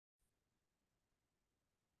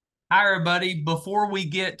Hi, everybody. Before we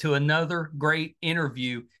get to another great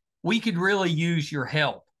interview, we could really use your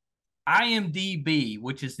help. IMDb,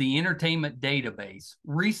 which is the entertainment database,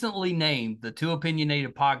 recently named the Two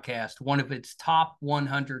Opinionated podcast one of its top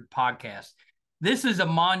 100 podcasts. This is a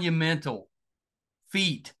monumental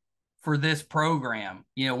feat for this program.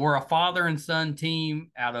 We're a father and son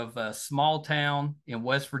team out of a small town in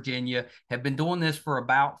West Virginia, have been doing this for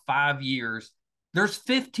about 5 years. There's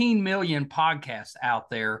 15 million podcasts out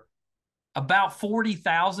there. About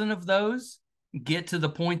 40,000 of those get to the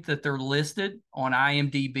point that they're listed on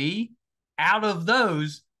IMDb. Out of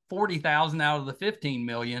those 40,000 out of the 15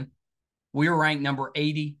 million, we're ranked number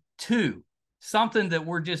 82. Something that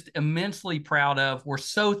we're just immensely proud of. We're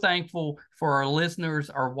so thankful for our listeners,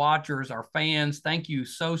 our watchers, our fans. Thank you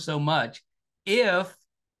so, so much. If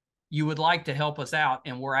you would like to help us out,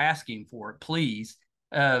 and we're asking for it, please.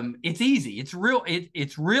 It's easy. It's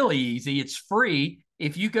really easy. It's free.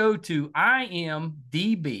 If you go to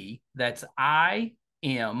IMDb, that's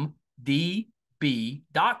imdb.com,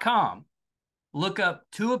 look up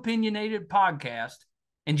Two Opinionated Podcast,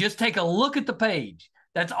 and just take a look at the page.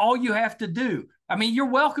 That's all you have to do. I mean, you're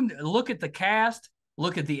welcome to look at the cast,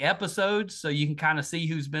 look at the episodes so you can kind of see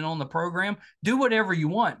who's been on the program. Do whatever you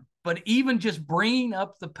want. But even just bringing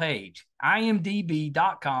up the page,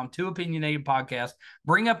 imdb.com, Two Opinionated Podcast,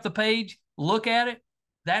 bring up the page, look at it.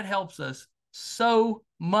 That helps us so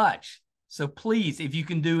much. So please, if you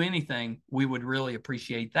can do anything, we would really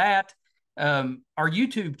appreciate that. Our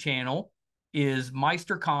YouTube channel is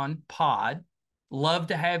MeisterCon Pod. Love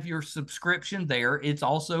to have your subscription there. It's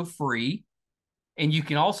also free. And you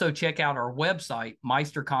can also check out our website,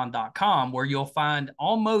 meistercon.com, where you'll find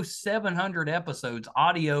almost 700 episodes,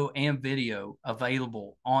 audio and video,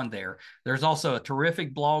 available on there. There's also a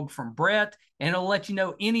terrific blog from Brett, and it'll let you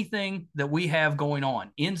know anything that we have going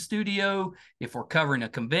on in studio, if we're covering a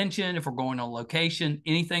convention, if we're going on location,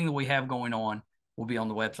 anything that we have going on will be on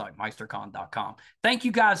the website, meistercon.com. Thank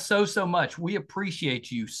you guys so, so much. We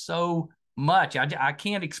appreciate you so much. I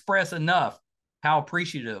can't express enough how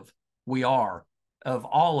appreciative we are of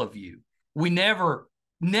all of you. We never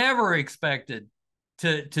expected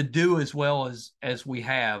to do as well as we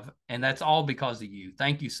have, and that's all because of you.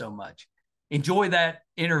 Thank you so much. Enjoy that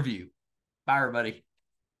interview. Bye, everybody.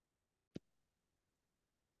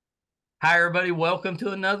 Hi, everybody. Welcome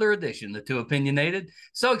to another edition of Two Opinionated.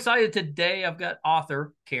 So excited today. I've got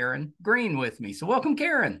author Karen Green with me. So welcome,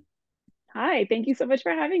 Karen. Hi, thank you so much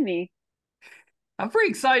for having me. I'm pretty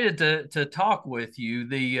excited to talk with you.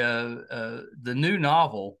 The new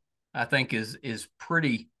novel, I think, is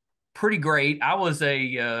pretty great. I was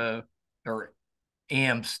or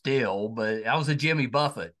am still, but I was a Jimmy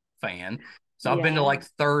Buffett fan. So I've been to like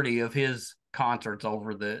 30 of his concerts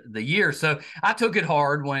over the years. So I took it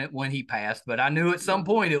hard when he passed, but I knew at some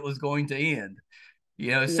point it was going to end.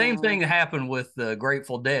 Same thing that happened with the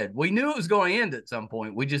Grateful Dead. We knew it was going to end at some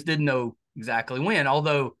point. We just didn't know exactly when,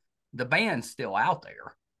 although the band's still out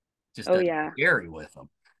there. Just doesn't carry with them.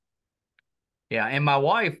 Yeah, and my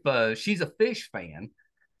wife, she's a Fish fan.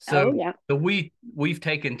 So, we've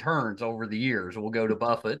taken turns over the years. We'll go to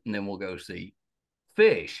Buffett and then we'll go see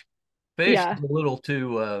Fish. Fish is a little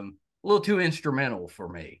too instrumental for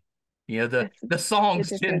me. The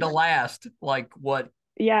songs tend to last like what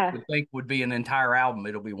you think would be an entire album.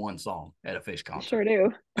 It'll be one song at a Fish concert. Sure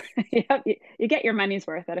do. Yep, you get your money's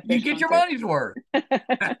worth at a Fish You get concert. your money's worth.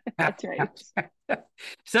 That's right.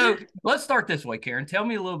 So let's start this way, Karen. Tell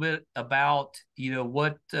me a little bit about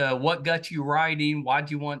what got you writing.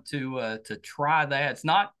 Why'd you want to try that? It's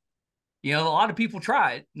not, a lot of people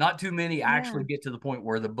try it. Not too many actually get to the point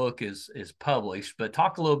where the book is published. But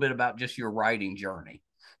talk a little bit about just your writing journey.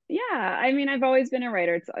 Yeah, I mean, I've always been a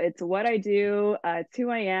writer. It's what I do. It's who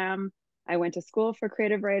I am. I went to school for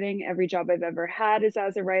creative writing. Every job I've ever had is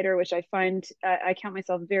as a writer, which I find I count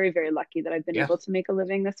myself very, very lucky that I've been able to make a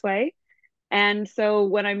living this way. And so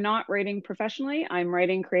when I'm not writing professionally, I'm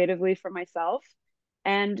writing creatively for myself.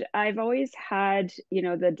 And I've always had,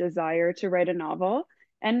 the desire to write a novel.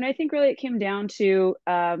 And I think really it came down to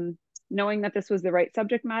knowing that this was the right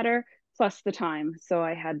subject matter plus the time. So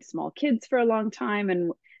I had small kids for a long time.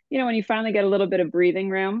 And, when you finally get a little bit of breathing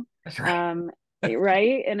room, that's right.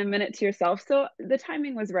 Right, in a minute to yourself. So the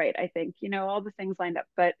timing was right, I think, all the things lined up.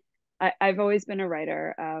 But I've always been a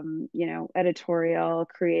writer, editorial,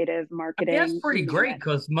 creative, marketing. That's pretty great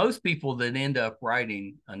because most people that end up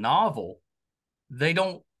writing a novel, they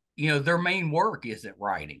don't, their main work isn't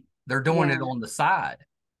writing. They're doing it on the side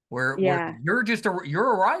where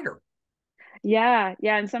you're a writer. Yeah.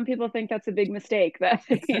 And some people think that's a big mistake that,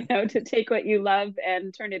 to take what you love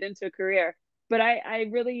and turn it into a career. but I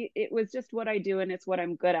really, it was just what I do and it's what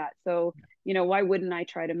I'm good at. So, why wouldn't I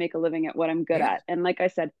try to make a living at what I'm good Yeah. at? And like I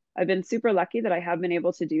said, I've been super lucky that I have been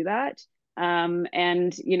able to do that.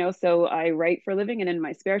 And so I write for a living, and in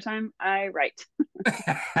my spare time, I write.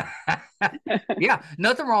 Yeah,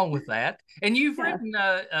 nothing wrong with that. And you've Yeah. written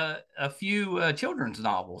a few children's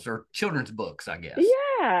novels or children's books, I guess.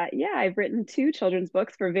 Yeah. I've written two children's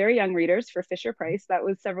books for very young readers for Fisher Price. That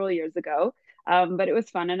was several years ago. But it was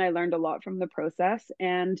fun, and I learned a lot from the process.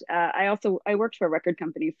 And I worked for a record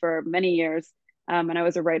company for many years, and I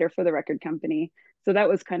was a writer for the record company. So that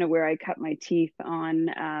was kind of where I cut my teeth on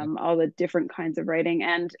all the different kinds of writing.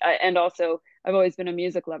 And also I've always been a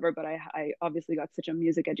music lover, but I obviously got such a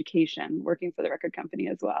music education working for the record company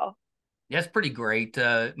as well. That's pretty great.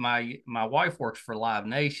 My wife works for Live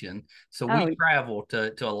Nation, so we Oh, travel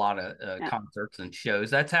to a lot of yeah, concerts and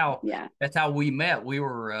shows. yeah. That's how we met. We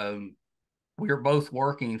were both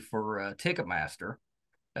working for Ticketmaster.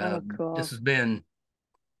 Oh, This cool. has been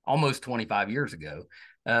almost 25 years ago.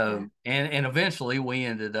 Yeah, And eventually we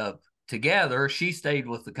ended up together. She stayed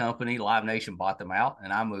with the company. Live Nation bought them out,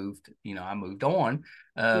 and I moved on.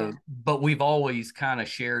 yeah. But we've always kind of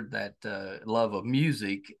shared that love of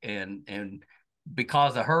music, and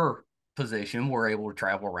because of her position, we're able to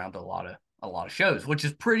travel around to a lot of shows, which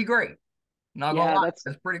is pretty great. Not gonna Yeah, lie, that's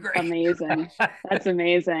that's pretty great. amazing. That's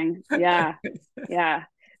amazing. Yeah. Yeah.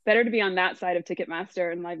 Better to be on that side of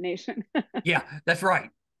Ticketmaster and Live Nation. Yeah, that's right.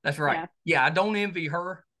 That's right. Yeah. Yeah, I don't envy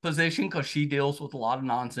her position because she deals with a lot of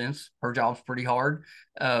nonsense. Her job's pretty hard.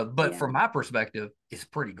 But Yeah. from my perspective, it's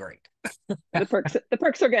pretty great. The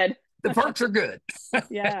perks are good. The perks are good.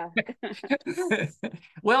 Yeah.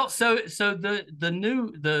 Well, so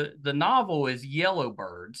the novel is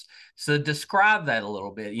Yellowbirds. So describe that a little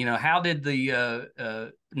bit. How did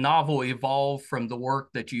the novel evolve from the work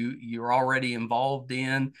that you're already involved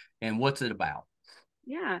in, and what's it about?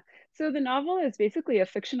 Yeah. So the novel is basically a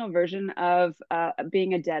fictional version of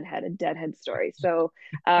being a deadhead story. So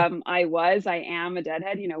I am a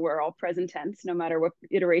deadhead. We're all present tense, no matter what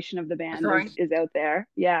iteration of the That's band is right. is out there.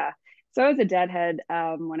 Yeah. So I was a deadhead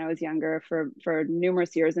when I was younger for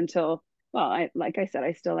numerous years until, well, like I said,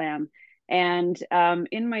 I still am. And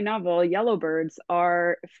in my novel, Yellowbirds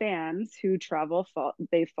are fans who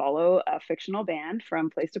they follow a fictional band from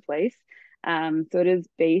place to place. So it is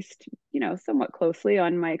based, somewhat closely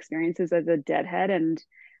on my experiences as a deadhead. And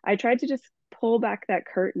I tried to just pull back that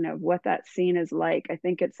curtain of what that scene is like. I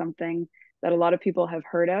think it's something that a lot of people have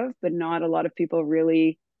heard of, but not a lot of people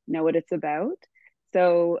really know what it's about.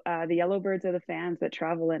 So the Yellowbirds are the fans that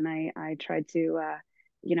travel, and I tried to,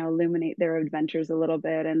 illuminate their adventures a little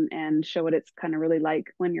bit and show what it's kind of really like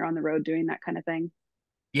when you're on the road doing that kind of thing.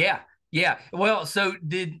 Yeah, yeah. Well, so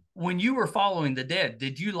when you were following the Dead,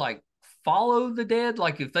 did you like follow the Dead?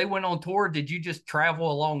 Like if they went on tour, did you just travel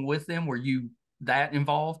along with them? Were you that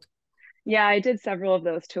involved? Yeah, I did several of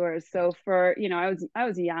those tours. So I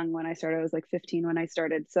was young when I started. I was like 15 when I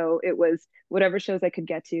started. So it was whatever shows I could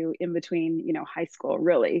get to in between, high school,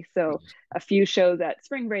 really. So a few shows at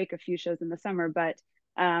spring break, a few shows in the summer, but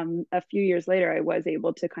a few years later I was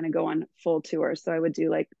able to kind of go on full tours. So I would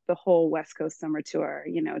do like the whole West Coast summer tour,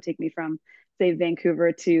 take me from say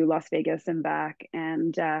Vancouver to Las Vegas and back.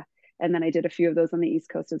 And then I did a few of those on the East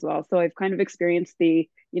Coast as well. So I've kind of experienced the,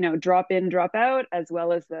 drop in, drop out, as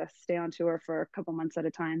well as the stay on tour for a couple months at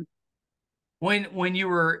a time. When you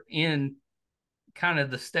were in kind of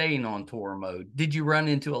the staying on tour mode, did you run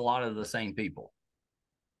into a lot of the same people?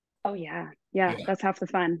 Oh yeah. Yeah, Yeah. that's half the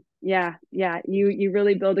fun. Yeah, yeah. You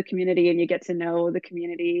really build a community and you get to know the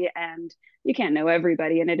community, and you can't know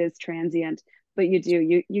everybody and it is transient, but you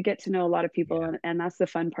do. You get to know a lot of people, Yeah. and that's the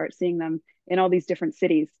fun part, seeing them in all these different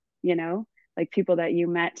cities, like people that you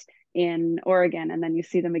met in Oregon and then you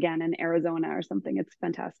see them again in Arizona or something. It's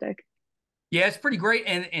fantastic. Yeah, it's pretty great.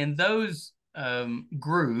 And those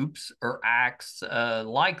groups or acts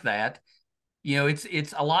like that,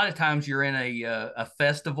 it's a lot of times you're in a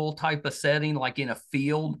festival type of setting, like in a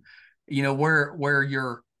field, where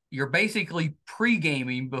you're basically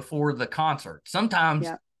pre-gaming before the concert, sometimes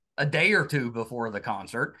Yeah. a day or two before the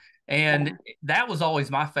concert. And Yeah. that was always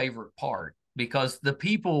my favorite part because the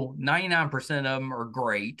people, 99% of them are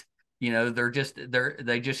great.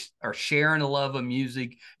 They just are sharing a love of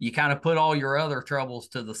music. You kind of put all your other troubles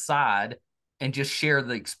to the side and just share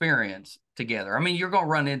the experience together. I mean, you're going to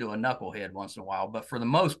run into a knucklehead once in a while, but for the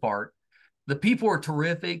most part, the people are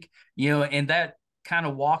terrific, and that kind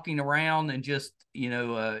of walking around and just,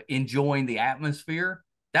 enjoying the atmosphere.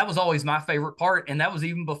 That was always my favorite part. And that was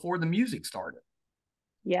even before the music started.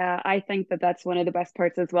 Yeah, I think that that's one of the best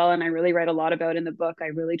parts as well. And I really write a lot about in the book. I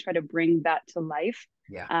really try to bring that to life.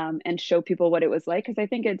 Yeah. and show people what it was like. Because I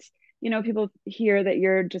think it's, people hear that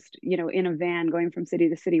you're just, in a van going from city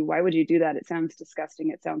to city. Why would you do that? It sounds disgusting.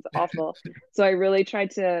 It sounds awful. So I really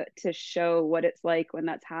tried to show what it's like when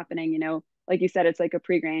that's happening. Like you said, it's like a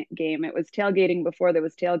pre-game. It was tailgating before there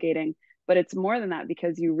was tailgating, but it's more than that,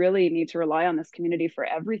 because you really need to rely on this community for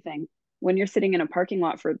everything. When you're sitting in a parking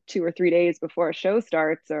lot for 2 or 3 days before a show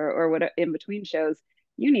starts, or what, in between shows,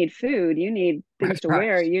 you need food, you need things That's to right.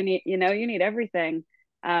 wear, you need everything.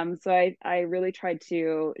 So I really tried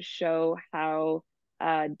to show how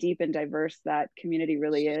deep and diverse that community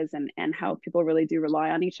really is, and how people really do rely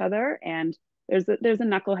on each other. And there's a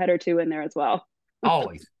knucklehead or two in there as well.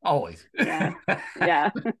 Always, always. Yeah.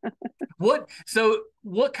 Yeah.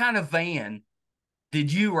 What kind of van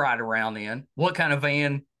did you ride around in? What kind of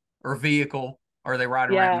van or vehicle are they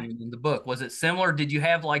riding around Yeah. in the book? Was it similar? Did you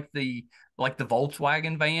have like the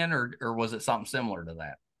Volkswagen van, or was it something similar to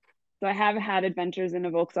that? So I have had adventures in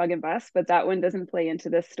a Volkswagen bus, but that one doesn't play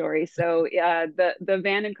into this story. So yeah, the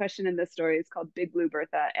van in question in this story is called Big Blue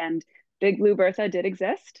Bertha, and Big Blue Bertha did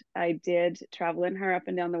exist. I did travel in her up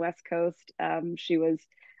and down the West Coast. She was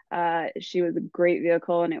a great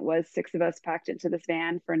vehicle, and it was six of us packed into this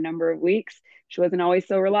van for a number of weeks. She wasn't always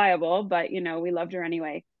so reliable, but we loved her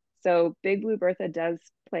anyway. So Big Blue Bertha does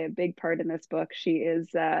play a big part in this book. She is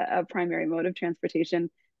a primary mode of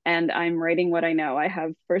transportation, and I'm writing what I know. I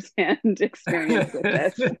have firsthand experience with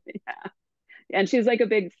this. Yeah. And she's like a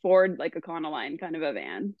big Ford, like Econoline kind of a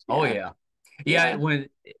van. Oh Yeah. yeah. Yeah, Yeah. when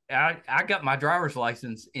I got my driver's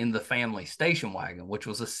license in the family station wagon, which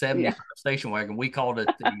was a Yeah. 75 station wagon. We called it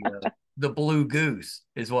the Blue Goose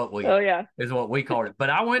Oh yeah. is what we called it.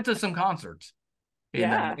 But I went to some concerts in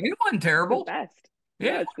that. Yeah. It wasn't It's the terrible. best.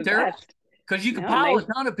 Yeah, No, it it's the wasn't terrible best. because you could No, pile nice.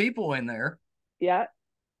 a ton of people in there. Yeah.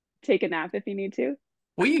 Take a nap if you need to.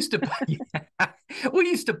 We used to we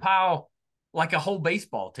used to pile like a whole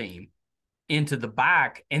baseball team into the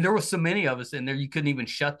back, and there was so many of us in there you couldn't even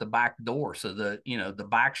shut the back door, so the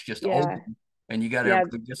back's just Yeah. open, and you got Yeah.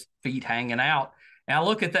 everybody just feet hanging out. And I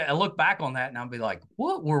look at that, I look back on that, and I'll be like,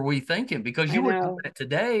 what were we thinking? Because I you would do know. that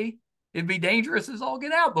today, it'd be dangerous as all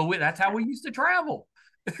get out, but that's how we used to travel.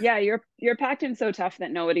 Yeah, you're packed in so tough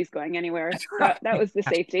that nobody's going anywhere. That's That right. was the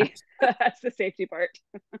safety. That's the safety part.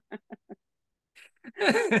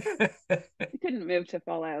 You couldn't move to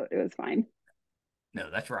fall out. It was fine. No,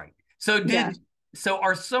 that's right. So Yeah.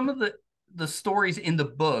 are some of the stories in the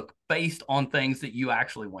book based on things that you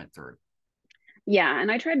actually went through? Yeah,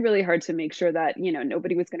 and I tried really hard to make sure that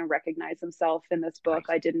nobody was going to recognize himself in this book.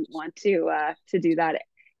 Nice. I didn't want to do that.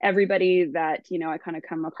 Everybody that I kind of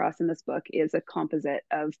come across in this book is a composite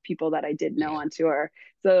of people that I did know Yeah. on tour.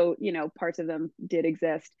 So parts of them did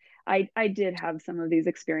exist. I did have some of these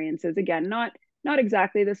experiences, again, not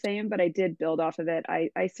exactly the same, but I did build off of it.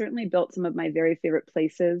 I certainly built some of my very favorite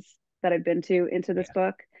places that I've been to into this Yeah.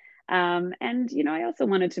 book. And I also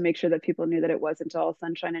wanted to make sure that people knew that it wasn't all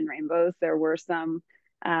sunshine and rainbows. There were some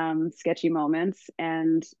sketchy moments,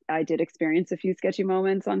 and I did experience a few sketchy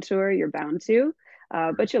moments on tour. You're bound to,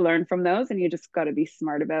 but you learn from those, and you just got to be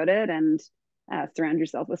smart about it, and surround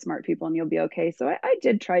yourself with smart people, and you'll be okay. So I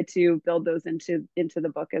did try to build those into the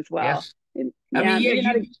book as well. Yes. I Yeah, mean, yeah, maybe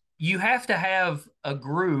not. you have to have a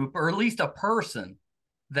group or at least a person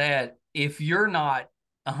that if you're not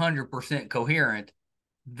 100% coherent,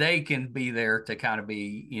 they can be there to kind of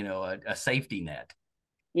be, a safety net.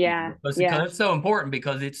 Yeah, Because yeah, it's so important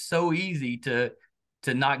because it's so easy to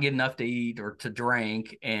not get enough to eat or to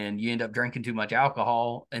drink, and you end up drinking too much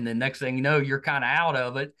alcohol, and then next thing you know you're kind of out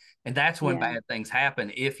of it, and that's when yeah. bad things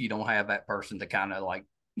happen if you don't have that person to kind of like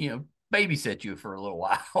babysit you for a little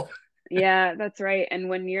while. Yeah, that's right. And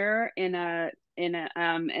when you're in a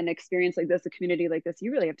an experience like this, a community like this,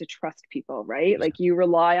 you really have to trust people, right? Yeah. Like you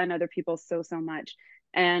rely on other people so much.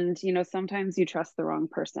 And sometimes you trust the wrong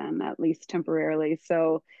person, at least temporarily.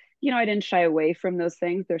 So, I didn't shy away from those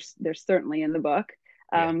things. They're certainly in the book.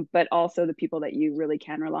 Yeah. But also the people that you really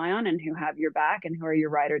can rely on and who have your back and who are your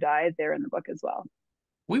ride or die, they're in the book as well.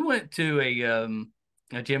 We went to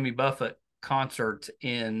a Jimmy Buffett concert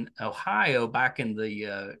in Ohio back in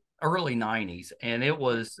the early '90s, and it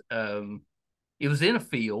was in a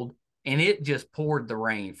field, and it just poured the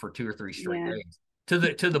rain for 2 or 3 straight Yeah. days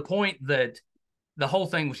to the point that the whole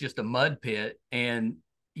thing was just a mud pit, and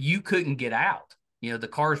you couldn't get out. The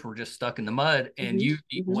cars were just stuck in the mud, and Hmm.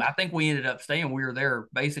 Hmm. I think we ended up staying. We were there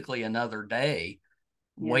basically another day,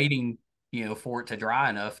 Yeah. waiting, for it to dry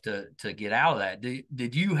enough to get out of that.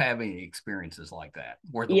 Did you have any experiences like that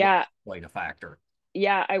where the weather Yeah. played a factor?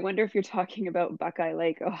 Yeah. I wonder if you're talking about Buckeye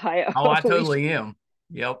Lake, Ohio. Oh, I totally am.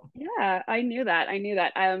 Yep. Yeah, I knew that. I knew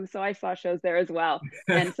that. So I saw shows there as well.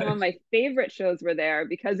 And some of my favorite shows were there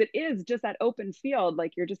because it is just that open field.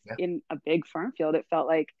 Like you're just Yeah. in a big farm field, it felt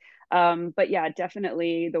like. But yeah,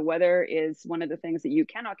 definitely the weather is one of the things that you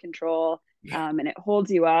cannot control. Yeah. And it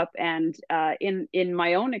holds you up. And in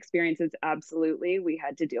my own experiences, absolutely, we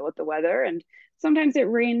had to deal with the weather. And sometimes it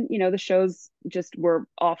rained, the shows just were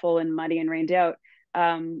awful and muddy and rained out.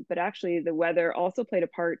 But actually, the weather also played a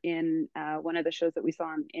part in one of the shows that we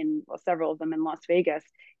saw well, several of them in Las Vegas.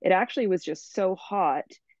 It actually was just so hot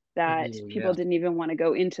that Ooh, people yeah. didn't even want to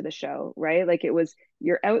go into the show, right? Like it was,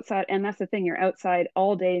 you're outside, and that's the thing, you're outside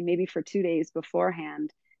all day, maybe for 2 days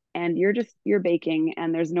beforehand, and you're baking,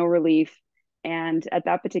 and there's no relief. And at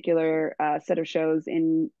that particular set of shows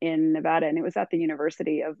in Nevada, and it was at the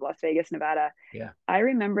University of Las Vegas, Nevada, Yeah. I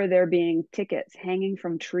remember there being tickets hanging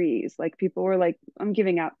from trees. Like people were like, I'm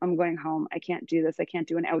giving up. I'm going home. I can't do this. I can't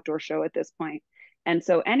do an outdoor show at this point. And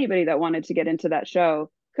so anybody that wanted to get into that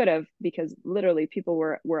show could have, because literally people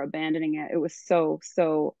were abandoning it. It was so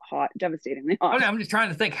hot, devastatingly Okay, hot. I'm just trying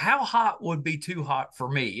to think how hot would be too hot for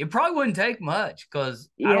me. It probably wouldn't take much because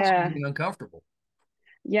I don't like Yeah. being uncomfortable.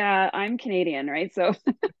 Yeah, I'm Canadian, right? So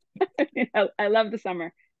I love the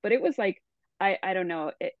summer, but it was like I don't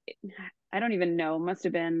know. I don't even know. Must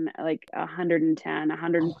have been like 110, Oh my God.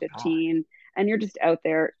 115, and you're just out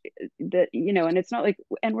there. And it's not like,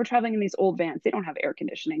 and we're traveling in these old vans. They don't have air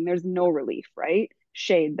conditioning. There's no relief, right?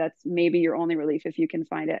 Shade. That's maybe your only relief if you can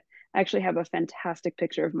find it. I actually have a fantastic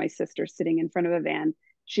picture of my sister sitting in front of a van.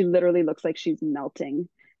 She literally looks like she's melting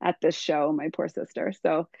at this show. My poor sister.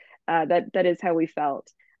 So that is how we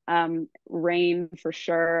felt. Rain for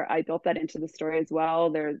sure. I built that into the story as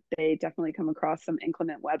well. They definitely come across some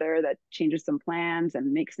inclement weather that changes some plans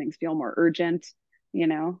and makes things feel more urgent. You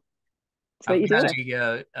know, it's what I've you deal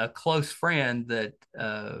got with. a close friend that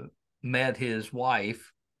met his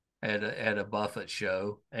wife at a Buffett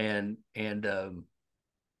show, and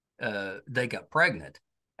they got pregnant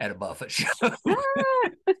at a Buffett show. Ah!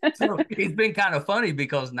 So it's been kind of funny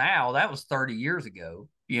because now that was 30 years ago.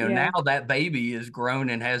 Yeah, Now that baby is grown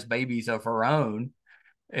and has babies of her own.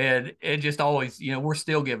 And it just always, we're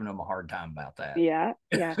still giving them a hard time about that. yeah,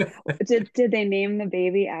 yeah. Did they name the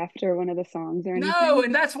baby after one of the songs or No, anything?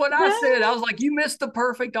 and that's what I said. I was like, you missed the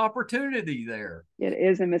perfect opportunity there. It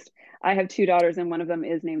is a mist. I have two daughters, and one of them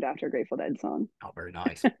is named after a Grateful Dead song. Oh, very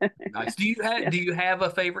nice. Nice. Do you have Yeah. do you have a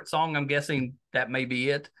favorite song? I'm guessing that may be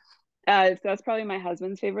it. So that's probably my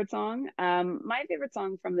husband's favorite song. My favorite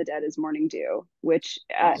song from the Dead is "Morning Dew," which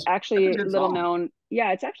Oh, that's a actually good little song. known.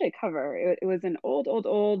 Yeah, it's actually a cover. It was an old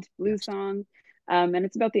blues Yes. song, and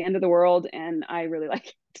it's about the end of the world, and I really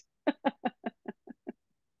like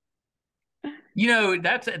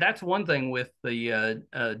That's one thing with the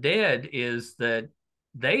Dead is that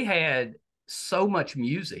they had so much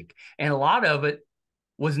music, and a lot of it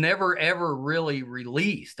was never ever really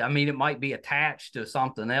released. I mean, it might be attached to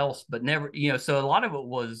something else, but never, so a lot of it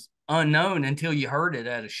was unknown until you heard it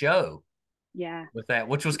at a show Yeah, with that,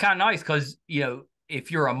 which was kind of nice because, if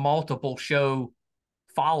you're a multiple show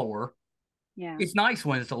follower, yeah. it's nice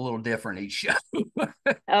when it's a little different each show.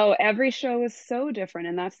 Oh, every show is so different,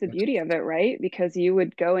 and that's the beauty of it, right? Because you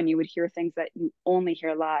would go and you would hear things that you only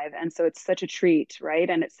hear live, and so it's such a treat, right?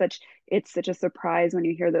 And it's such a surprise when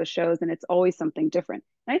you hear those shows, and it's always something different.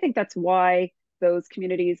 And I think that's why those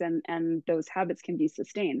communities and those habits can be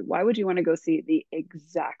sustained. Why would you want to go see the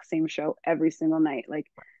exact same show every single night? Like,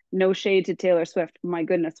 no shade to Taylor Swift. My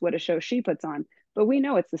goodness, what a show she puts on. But we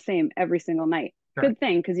know it's the same every single night. Sure. Good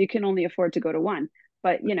thing, because you can only afford to go to one.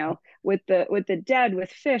 But with the Dead, with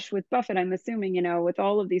Fish, with Buffett, I'm assuming, with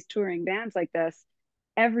all of these touring bands like this,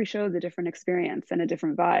 every show is a different experience and a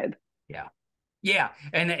different vibe. Yeah. Yeah,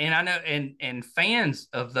 and I know, and fans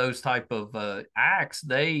of those type of acts,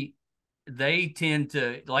 they tend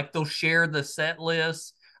to, like, they'll share the set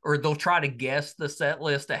list, or they'll try to guess the set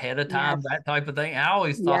list ahead of time, Yes. that type of thing. I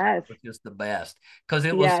always thought that Yes. was just the best because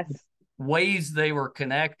it was Yes. ways they were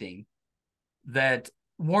connecting that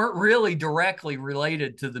weren't really directly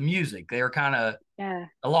related to the music. They were kind of Yeah.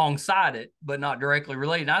 alongside it, but not directly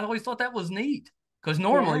related. And I always thought that was neat because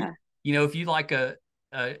normally, Yeah. if you like a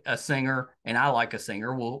singer and I like a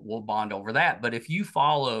singer, we'll bond over that. But if you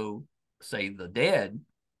follow, say, the Dead,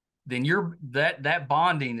 then that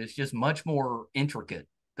bonding is just much more intricate.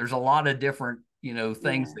 There's a lot of different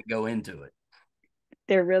things Yeah. that go into it.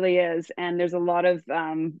 There really is. And there's a lot of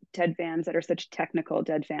Dead fans that are such technical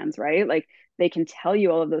Dead fans, right? Like they can tell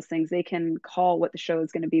you all of those things. They can call what the show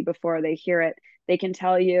is going to be before they hear it. They can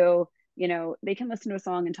tell you, they can listen to a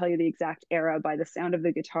song and tell you the exact era by the sound of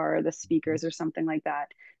the guitar, or the speakers, or something like that.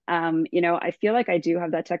 I feel like I do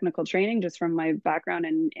have that technical training just from my background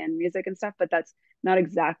in music and stuff, but that's not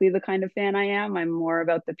exactly the kind of fan I am. I'm more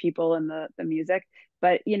about the people and the music.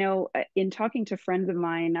 But in talking to friends of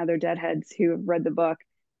mine, other deadheads who have read the book,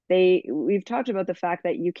 we've talked about the fact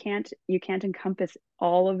that you can't encompass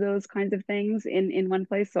all of those kinds of things in one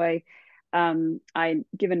place. So I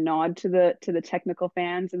give a nod to the technical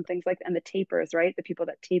fans and things like that, and the tapers, right? The people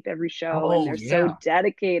that tape every show and Oh they're so yeah,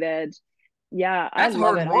 dedicated. Yeah, I that's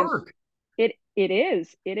love hard it. work.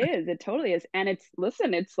 It totally is. And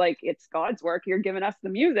it's like it's God's work. You're giving us the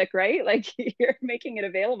music, right? Like you're making it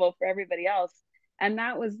available for everybody else. And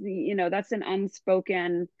that was that's an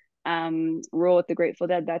unspoken rule with the Grateful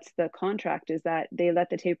Dead. That's the contract, is that they let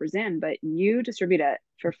the tapers in, but you distribute it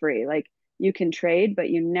for free. Like you can trade, but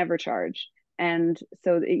you never charge. And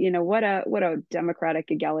so what a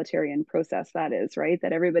democratic egalitarian process that is, right?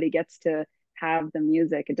 That everybody gets to have the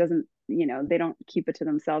music. It doesn't, they don't keep it to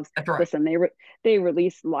themselves. That's right. Listen, they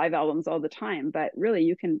release live albums all the time, but really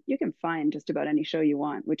you can find just about any show you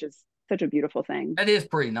want, which is such a beautiful thing. That is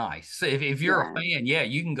pretty nice. So if you're a Yeah. fan, yeah,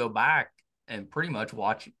 you can go back and pretty much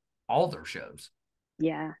watch all their shows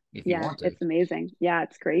Yeah. if you Yeah. want to. It's amazing. Yeah,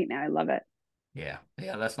 it's great now. I love it. Yeah,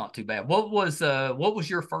 yeah, that's not too bad. What was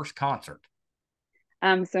your first concert?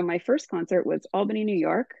 So my first concert was Albany, New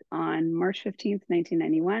York on March 15th,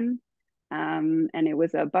 1991. And it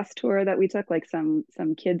was a bus tour that we took, like some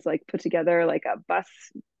kids like put together like a bus,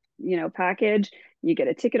 package. You get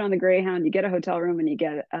a ticket on the Greyhound, you get a hotel room, and you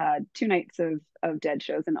get 2 nights of Dead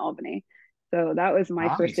shows in Albany. So that was my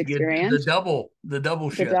first Nice. You get the experience. double The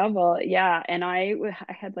show. double, yeah. And I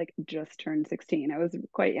had like just turned 16. I was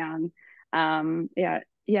quite young. Yeah,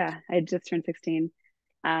 yeah, I had just turned 16.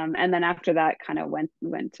 And then after that, kind of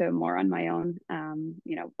went to more on my own,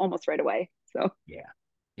 almost right away. So Yeah.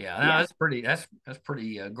 Yeah, no, yeah. that's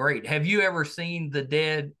pretty great. Have you ever seen the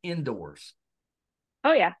Dead indoors?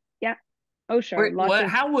 Oh yeah, yeah. Oh sure, lots of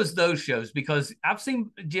How was those shows? Because I've seen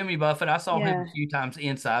Jimmy Buffett. I saw him a yeah. few times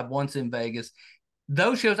inside, once in Vegas.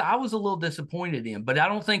 Those shows I was a little disappointed in, but I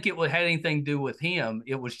don't think it had anything to do with him.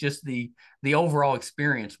 It was just the overall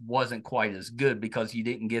experience wasn't quite as good because you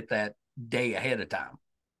didn't get that day ahead of time.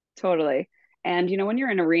 Totally. And when you're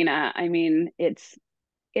in arena, I mean,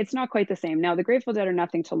 it's not quite the same. Now, the Grateful Dead are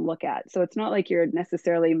nothing to look at. So it's not like you're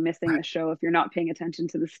necessarily missing Right. the show if you're not paying attention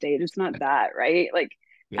to the stage. It's not that, right? Like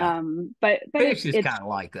Yeah. but Fish it's is it's kind of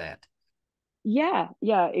like that. yeah,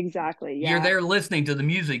 yeah, exactly. You're Yeah. there listening to the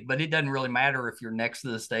music, but it doesn't really matter if you're next to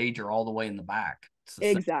the stage or all the way in the back. It's the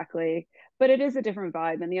same. Exactly. But it is a different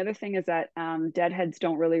vibe. And the other thing is that deadheads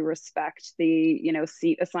don't really respect the,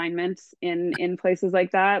 seat assignments in places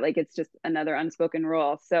like that. Like it's just another unspoken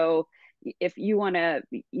rule. So if you want to,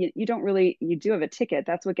 you don't really, you do have a ticket.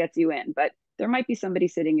 That's what gets you in. But there might be somebody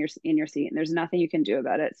sitting in your seat and there's nothing you can do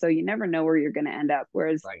about it. So you never know where you're going to end up.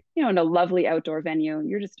 Whereas, Right. in a lovely outdoor venue,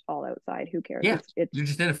 you're just all outside. Who cares? Yeah. It's You're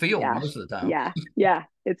just in a field yeah, most of the time. yeah, yeah.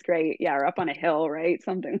 It's great. Yeah. Or up on a hill, right?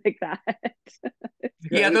 Something like that. It's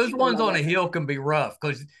Yeah, great. those I ones love on a it. hill can be rough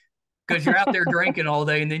because you're out there drinking all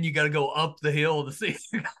day and then you got to go up the hill to see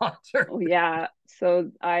the concert. Oh yeah.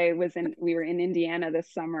 So we were in Indiana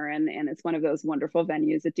this summer, and it's one of those wonderful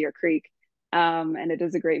venues at Deer Creek. And it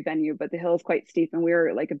is a great venue, but the hill is quite steep and we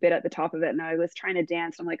were like a bit at the top of it. And I was trying to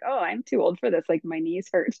dance. I'm like, oh, I'm too old for this. Like my knees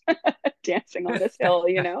hurt dancing on this hill.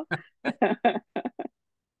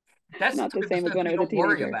 That's the Not the type of same as stuff when I you was a don't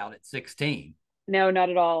worry teenager. about at 16. No, not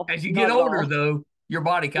at all. As you get Not at older, all. though, your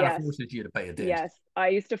body kind of Yes. forces you to pay attention. Yes. I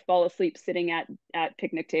used to fall asleep sitting at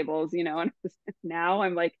picnic tables, and now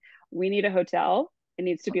I'm like, we need a hotel. It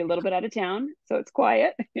needs to be a little bit out of town, so it's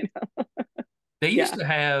quiet. They used Yeah. to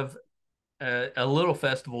have a little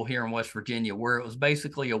festival here in West Virginia where it was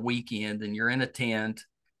basically a weekend and you're in a tent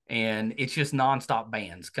and it's just nonstop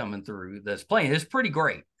bands coming through that's playing. It's pretty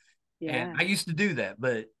great. And Yeah. I used to do that.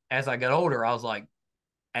 But as I got older, I was like,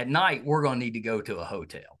 at night, we're going to need to go to a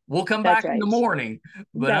hotel. We'll come That's back in the right. morning,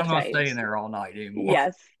 but I'm That's not right. staying there all night anymore.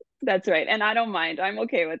 Yes. That's right. And I don't mind. I'm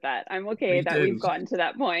okay with that. I'm okay Me that too. we've gotten to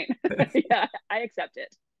that point. Yeah, I accept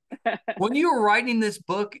it. When you were writing this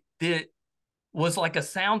book, did was like a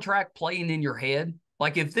soundtrack playing in your head?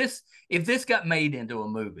 Like if this got made into a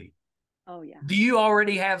movie, Oh yeah. do you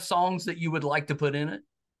already have songs that you would like to put in it?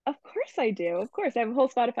 Of course I do. Of course. I have a whole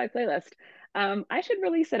Spotify playlist. I should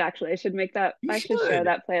release it actually. You I should share should.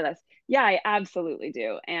 that playlist. Yeah, I absolutely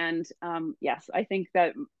do. And yes, I think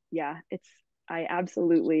that yeah, I I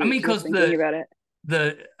absolutely mean, was because thinking the about it.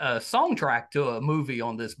 the song track to a movie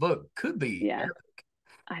on this book could be Yeah. epic.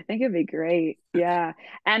 I think it'd be great. Yeah.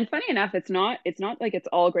 And funny enough, it's not like it's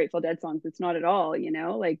all Grateful Dead songs. It's not at all,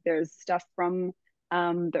 like there's stuff from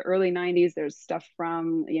the early 90s, there's stuff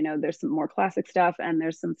from, there's some more classic stuff, and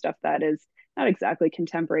there's some stuff that is not exactly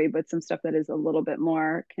contemporary, but some stuff that is a little bit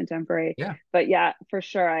more contemporary. Yeah. But yeah, for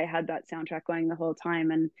sure I had that soundtrack going the whole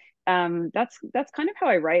time. And that's kind of how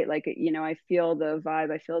I write. Like, I feel the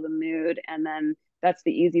vibe, I feel the mood, and then that's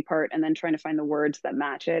the easy part. And then trying to find the words that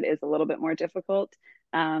match it is a little bit more difficult.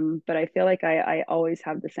 But I feel like I always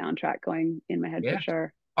have the soundtrack going in my head for Yeah.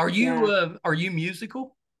 sure. Are Yeah. you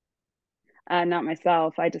musical? Not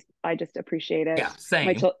myself. I just appreciate Yeah, it. same.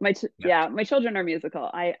 Yeah. Yeah, my children are musical.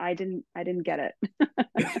 I didn't get it.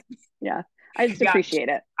 Yeah. I just Yeah, appreciate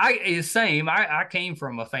it. same. I came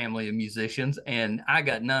from a family of musicians and I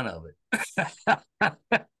got none of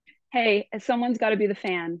it. Hey, someone's got to be the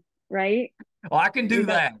fan, right? Well, I can We do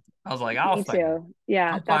got that. I was like, I'll Me fan. too. Yeah,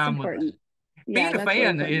 I'm that's fine with that. important. Yeah, Being a that's really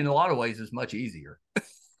fan in important. a lot of ways is much easier.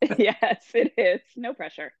 Yes, it is. No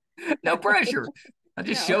pressure. No pressure. I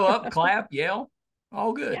just No. show up, clap, yell,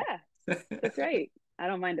 all good. Yeah, that's right. I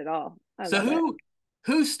don't mind at all. I So love it.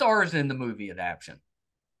 who stars in the movie adaptation?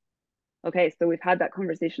 Okay, so we've had that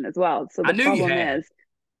conversation as well. So I the knew you problem had. is,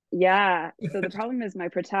 yeah, so the problem is my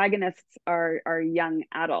protagonists are young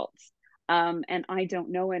adults. And I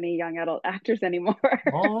don't know any young adult actors anymore.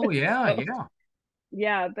 Oh yeah, So yeah.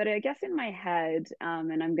 yeah, but I guess in my head,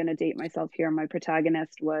 and I'm gonna date myself here, my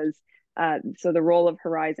protagonist was so the role of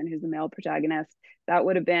Horizon, who's the male protagonist, that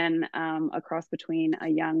would have been a cross between a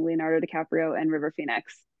young Leonardo DiCaprio and River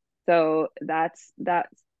Phoenix. So that's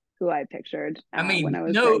who I pictured I when mean, I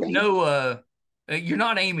was no, writing. no, you're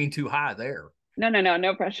not aiming too high there. No, no, no,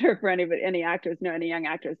 no pressure for anybody, any actors, no, any young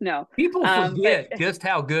actors, no. People But forget just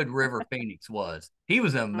how good River Phoenix was. He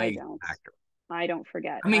was an I amazing don't, actor. I don't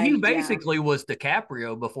forget. I mean, he basically was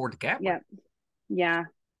DiCaprio before DiCaprio. Yeah, yeah,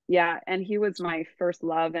 yeah. And he was my first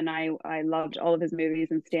love, and I loved all of his movies.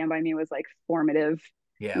 And Stand by Me was like formative,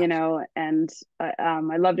 Yeah. and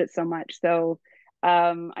I loved it so much. So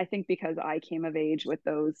I think because I came of age with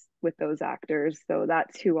those actors, so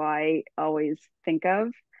that's who I always think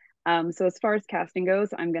of. So as far as casting goes,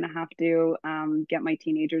 I'm gonna have to get my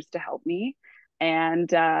teenagers to help me,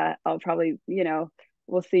 and I'll probably,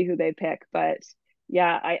 we'll see who they pick. But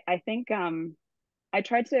yeah, I think I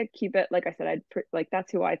tried to keep it, like I said, like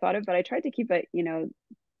that's who I thought of, but I tried to keep it,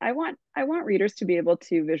 I want readers to be able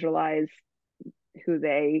to visualize who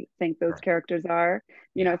they think those Right. characters are,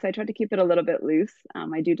 Yeah. so I tried to keep it a little bit loose.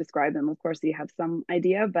 I do describe them, of course, so you have some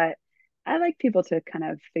idea, but I like people to kind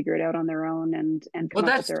of figure it out on their own and Well, come up with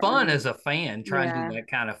that's their fun own. as a fan trying to do Yeah. that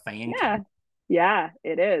kind of fan Yeah. camp. Yeah,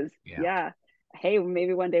 it is. Yeah. Yeah. Hey,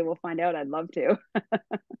 maybe one day we'll find out. I'd love to. I'd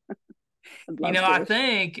You love know, I to.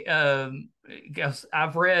 think 'cause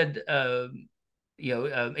I've read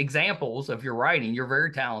examples of your writing. You're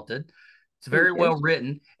very talented. It's very Thank you. well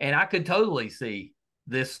written, and I could totally see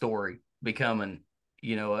this story becoming,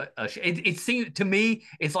 it seems to me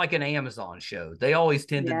it's like an Amazon show. They always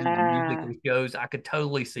tend to do the Yeah. musical shows. I could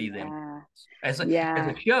totally see them Yeah. as a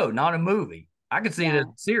Yeah. show, not a movie. I could see it as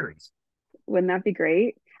Yeah. a series. Wouldn't that be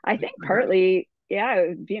great? I It'd think be great. partly, yeah, it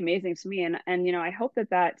would be amazing to me. And I hope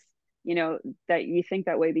that you know, that you think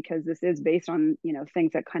that way, because this is based on,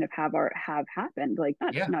 things that kind of have happened, like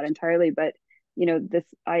Yeah, not entirely, but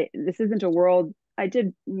this isn't a world. I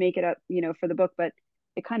did make it up, for the book, but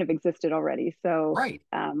it kind of existed already. So right.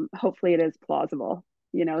 hopefully it is plausible,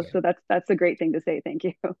 Yeah. so that's a great thing to say. Thank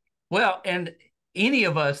you. Well, and any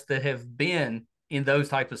of us that have been in those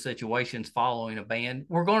type of situations following a band,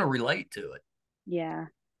 we're going to relate to it Yeah.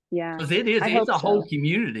 Yeah. because I it's hope a whole so.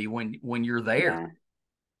 community when you're there. Yeah.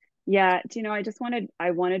 Yeah, do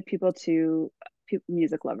I wanted people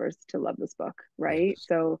music lovers to love this book, right? Yes,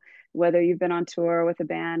 So whether you've been on tour with a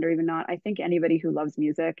band or even not, I think anybody who loves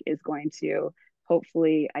music is going to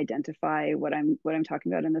hopefully identify what I'm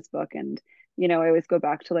talking about in this book. And I always go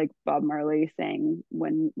back to like Bob Marley saying,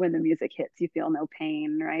 when the music hits, you feel no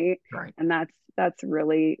pain, right? right. And that's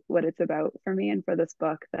really what it's about for me and for this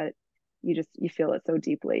book, that you feel it so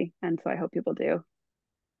deeply. And so I hope people do.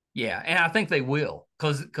 Yeah, and I think they will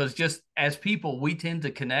because just as people, we tend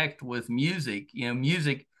to connect with music.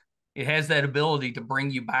 Music, it has that ability to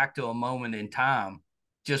bring you back to a moment in time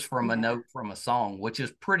just from a Yeah. note from a song, which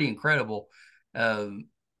is pretty incredible. Um,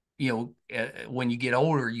 when you get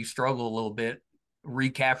older, you struggle a little bit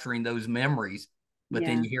recapturing those memories, but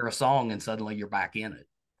then Yeah. you hear a song and suddenly you're back in it.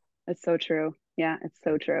 It's so true. Yeah, it's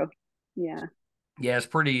so true. Yeah. Yeah, it's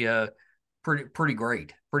pretty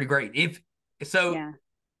great. Pretty great. So, Yeah.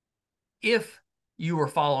 if you were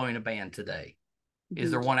following a band today, is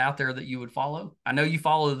Hmm. there one out there that you would follow? I know you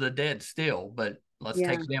follow the Dead still, but let's Yeah.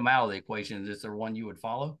 take them out of the equation. Is there one you would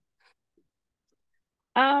follow?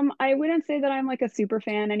 I wouldn't say that I'm like a super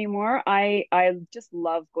fan anymore. I just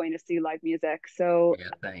love going to see live music. So Yeah,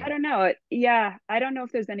 I same. don't know. Yeah, I don't know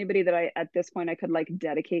if there's anybody that I at this point I could like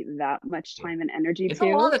dedicate that much Yeah. time and energy It's a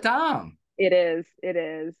to. lot of time. It is. It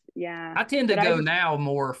is. Yeah. I tend to But I go just now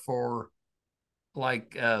more for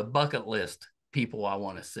like bucket list people I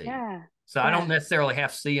want to see. yeah. So I don't Yeah. necessarily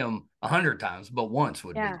have to see them 100 times, but once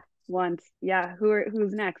would be. Yeah. Once. Yeah.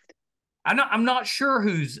 Who's next? I'm not sure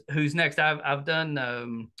who's next. I've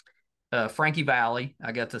done Frankie Valli.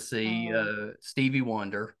 I got to see Oh, Stevie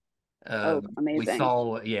Wonder. oh, We amazing.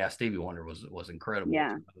 saw, yeah, Stevie Wonder was incredible.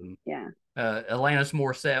 Yeah. Yeah. Alanis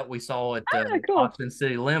Morissette, we saw at Ah, cool. Austin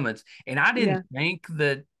City Limits, and I didn't Yeah. think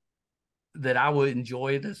that I would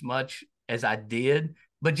enjoy it as much as I did,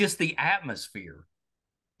 but just the atmosphere,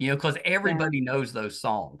 because Yeah. everybody knows those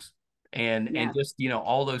songs, and Yeah. just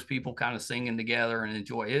all those people kind of singing together and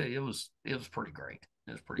enjoy it. It was pretty great.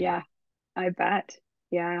 It was pretty Yeah. great. I bet.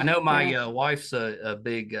 I Yeah. know my Yeah. wife's a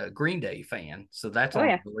big Green Day fan, so that's Oh on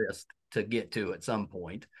yeah. the list to get to at some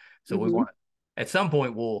point. So we Mm-hmm. want at some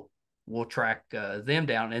point we'll track them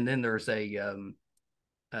down, and then there's a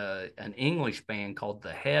an English band called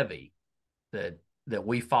The Heavy that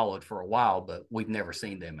we followed for a while, but we've never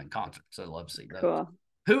seen them in concert. So I'd love to see those. Cool.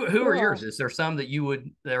 Who are yours? Cool. Is there some that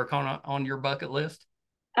are kind of on your bucket list?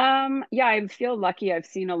 Yeah, I feel lucky. I've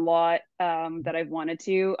seen a lot that I've wanted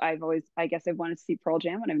to. I guess I've wanted to see Pearl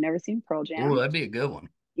Jam and I've never seen Pearl Oh, Jam. that'd be a good one.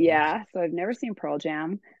 Yeah, Yeah, so I've never seen Pearl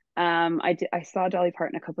Jam. I saw Dolly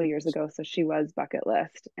Parton a couple of years ago, so she was bucket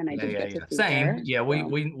list and I yeah, did yeah, get to yeah. see Same. her. Yeah, we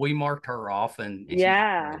So we marked her off, and she's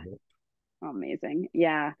yeah, incredible. amazing.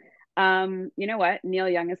 Yeah. You know what? Neil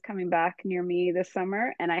Young is coming back near me this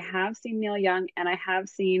summer, and I have seen Neil Young and I have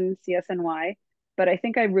seen CSNY, but I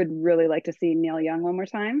think I would really like to see Neil Young one more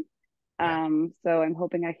time. Yeah. So I'm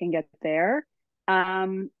hoping I can get there. Yeah,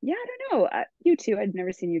 I don't know. You too. I'd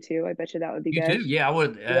never seen you too. I bet you that would be You good. too? Yeah, I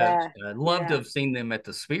would Yeah, love to yeah. have seen them at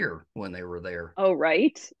the Sphere when they were there. Oh,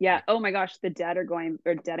 right. Yeah. Yeah. Oh my gosh, the Dead are going,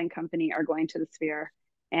 or Dead and Company are going to the Sphere,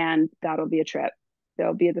 and that'll be a trip.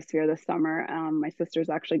 They'll be at the Sphere this summer. My sister's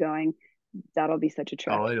actually going. That'll be such a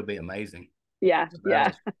trip. Oh, it'll be amazing. Yeah, So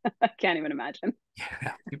yeah. I can't even imagine.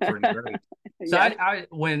 yeah, be pretty great. So Yeah,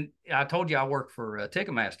 when I told you I worked for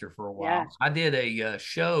Ticketmaster for a while, yeah. I did a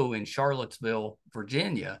show in Charlottesville,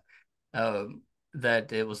 Virginia. Uh,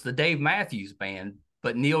 that it was the Dave Matthews Band,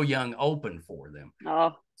 but Neil Young opened for them.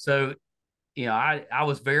 Oh, So I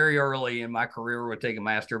was very early in my career with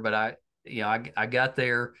Ticketmaster, but I got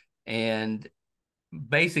there and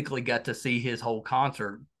basically got to see his whole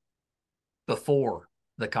concert before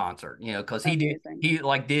the concert, because amazing. he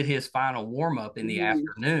like did his final warm up in the Hmm.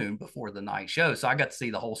 afternoon before the night show. So I got to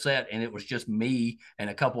see the whole set, and it was just me and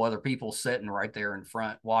a couple other people sitting right there in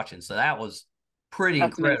front watching. So that was pretty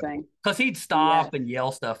That's incredible amazing. because he'd Yes. stop and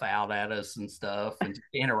yell stuff out at us and stuff and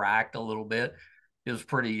interact a little bit. It was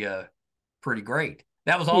pretty great.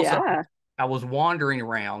 That was also Yeah. I was wandering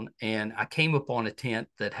around and I came upon a tent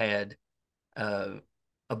that had uh,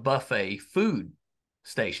 a buffet food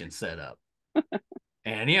station set up.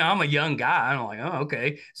 And I'm a young guy. I'm like, oh,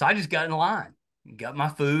 okay. So I just got in line, got my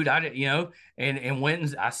food. I did, and went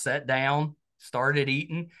and I sat down, started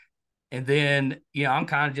eating, and then I'm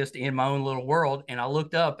kind of just in my own little world. And I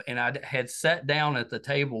looked up and I had sat down at the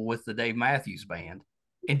table with the Dave Matthews Band,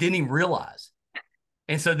 and didn't even realize.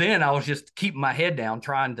 And so then I was just keeping my head down,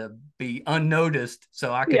 trying to be unnoticed,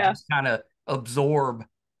 so I could Yeah. just kind of absorb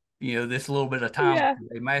this little bit of time Yeah.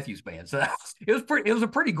 with the Matthews Band. So it was a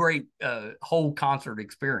pretty great whole concert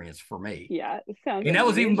experience for me. Yeah. It sounds And that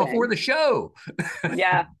was even before amazing. the show.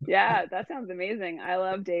 Yeah. Yeah. That sounds amazing. I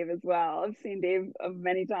love Dave as well. I've seen Dave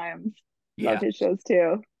many times. Love Yeah, his shows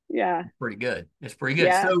too. Yeah. pretty good. It's pretty good.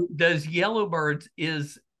 Yeah. So does Yellowbirds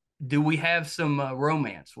do we have some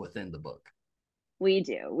romance within the book? We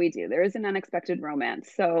do. We do. There is an unexpected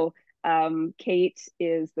romance. So, Kait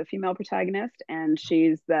is the female protagonist, and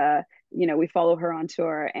we follow her on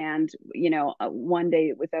tour. And, one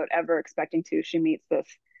day, without ever expecting to, she meets this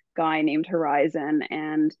guy named Horizon.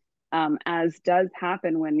 And as does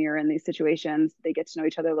happen when you're in these situations, they get to know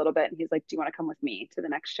each other a little bit. And he's like, "Do you want to come with me to the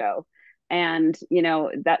next show?" And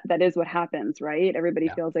that is what happens, right? Everybody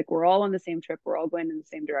Yeah. feels like we're all on the same trip, we're all going in the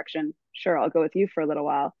same direction. Sure, I'll go with you for a little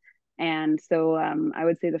while. And so I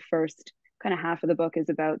would say the first kind of half of the book is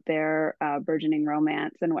about their burgeoning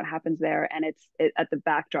romance and what happens there. And it's at the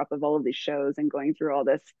backdrop of all of these shows and going through all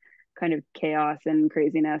this kind of chaos and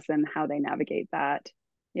craziness and how they navigate that.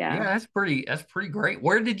 Yeah, Yeah. that's pretty great.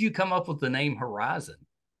 Where did you come up with the name Horizon?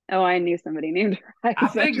 Oh, I knew somebody named I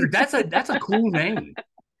Horizon. figured that's a cool name.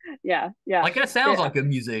 Yeah, yeah. Like that sounds like a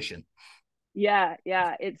musician. Yeah,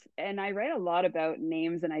 yeah. And I write a lot about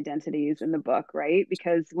names and identities in the book, right?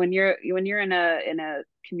 Because when you're in a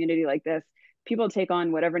community like this, people take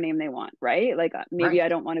on whatever name they want, right? Like maybe Right. I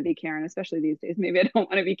don't want to be Karen, especially these days. Maybe I don't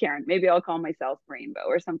want to be Karen. Maybe I'll call myself Rainbow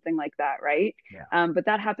or something like that, right? Yeah. But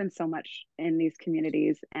that happens so much in these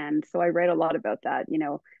communities, and so I write a lot about that.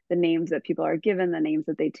 The names that people are given, the names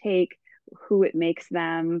that they take, who it makes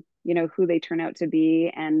them, who they turn out to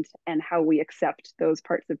be, and how we accept those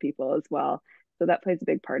parts of people as well. So that plays a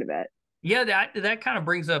big part of it. Yeah, that kind of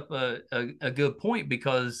brings up a good point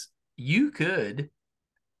because you could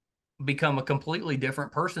become a completely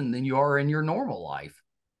different person than you are in your normal life.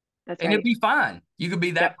 That's And it'd right. be fine. You could be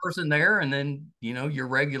Yep. that person there and then, your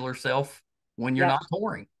regular self when you're Yep. not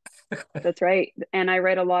touring. That's right. And I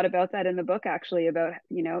write a lot about that in the book, actually, about,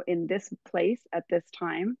 in this place at this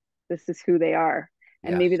time, this is who they are.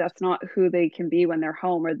 And Yeah. maybe that's not who they can be when they're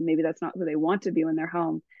home, or maybe that's not who they want to be when they're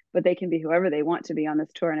home, but they can be whoever they want to be on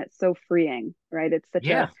this tour. And it's so freeing, right? It's such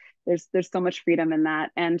Yeah. there's so much freedom in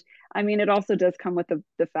that. And I mean, it also does come with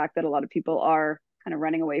the fact that a lot of people are kind of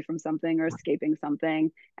running away from something or escaping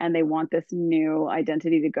something, and they want this new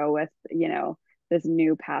identity to go with, this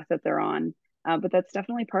new path that they're on. But that's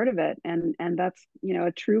definitely part of it, and that's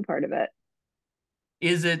a true part of it.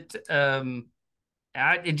 Is it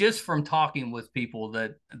just from talking with people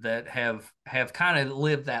that have kind of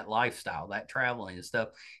lived that lifestyle, that traveling and stuff,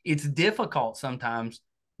 it's difficult sometimes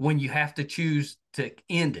when you have to choose to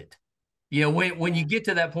end it. When you Yeah. get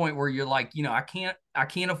to that point where you're like, I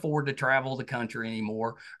can't afford to travel the country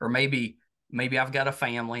anymore, or maybe I've got a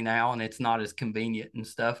family now and it's not as convenient and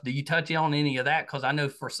stuff. Do you touch on any of that? Because I know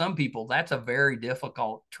for some people that's a very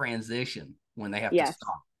difficult transition when they have to Yes.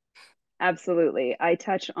 stop. Absolutely. I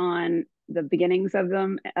touch on the beginnings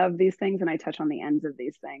of these things, and I touch on the ends of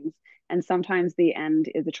these things. And sometimes the end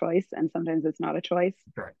is a choice, and sometimes it's not a choice.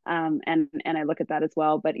 Right. And I look at that as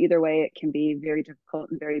well. But either way, it can be very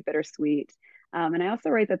difficult and very bittersweet. And I also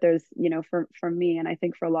write that there's, for me, and I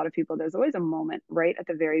think for a lot of people, there's always a moment right at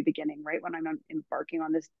the very beginning, right when I'm embarking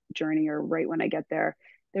on this journey, or right when I get there.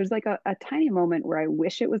 There's like a tiny moment where I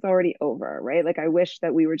wish it was already over, right? Like I wish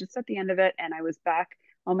that we were just at the end of it and I was back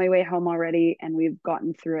on my way home already and we've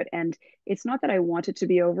gotten through it. And it's not that I want it to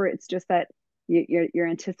be over, it's just that you're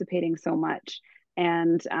anticipating so much.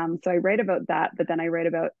 And so I write about that, but then I write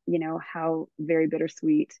about, how very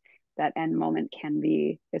bittersweet that end moment can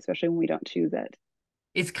be, especially when we don't choose it.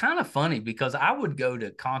 It's kind of funny because I would go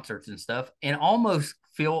to concerts and stuff and almost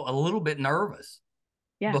feel a little bit nervous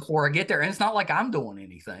Yeah. before I get there. And it's not like I'm doing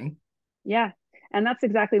anything. Yeah. And that's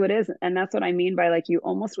exactly what it is. And that's what I mean by, like, you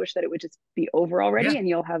almost wish that it would just be over Yeah. already and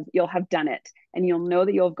you'll have done it, and you'll know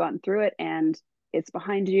that you'll have gotten through it and it's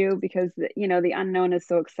behind you, because the unknown is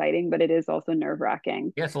so exciting, but it is also nerve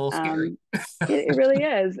wracking. Yeah, it's a little scary. Um, it really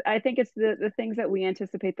is. I think it's the things that we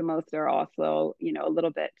anticipate the most are also, a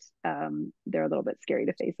little bit, they're a little bit scary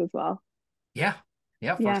to face as well. Yeah.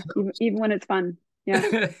 Yeah, for Yeah. sure. Even when it's fun.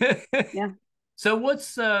 Yeah. Yeah. So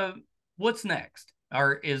what's next?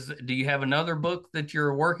 Or do you have another book that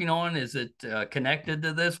you're working on? Is it connected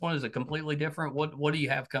to this one? Is it completely different? What do you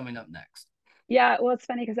have coming up next? Yeah, well, it's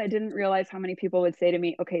funny because I didn't realize how many people would say to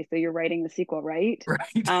me, "Okay, so you're writing the sequel, right?"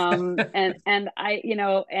 Right. And and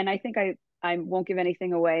I think I won't give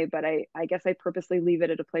anything away, but I guess I purposely leave it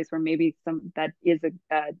at a place where maybe some that is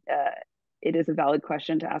it is a valid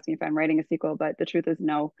question to ask me if I'm writing a sequel, but the truth is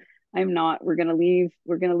no, I'm not. We're gonna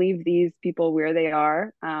leave these people where they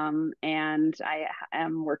are, and I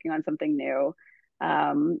am working on something new.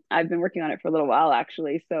 I've been working on it for a little while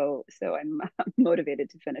actually, so I'm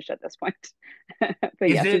motivated to finish at this point. But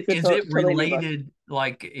Is yes, it it's a is it totally new book. related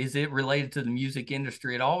is it related to the music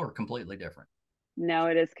industry at all or completely different? No,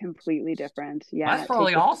 it is completely different. Yeah, That's it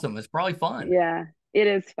probably takes us. awesome. It's probably fun. Yeah, it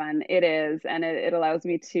is fun. It is, and it allows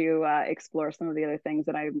me to explore some of the other things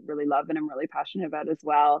that I really love and I'm really passionate about as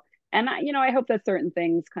well. And I hope that certain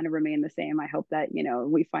things kind of remain the same. I hope that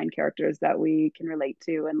we find characters that we can relate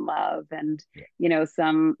to and love, and Yeah.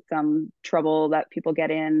 some trouble that people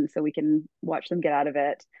get in, so we can watch them get out of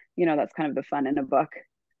it. That's kind of the fun in a book.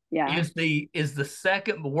 Yeah, Is the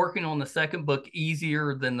second working on the second book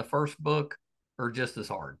easier than the first book or just as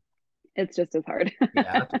hard? it's just as hard.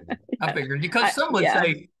 Yeah, I figured. I Yeah, figured because some would yeah,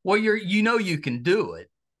 say, well, you can do it.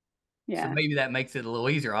 So yeah. maybe that makes it a little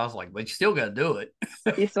easier. I was like, but you still got to do it.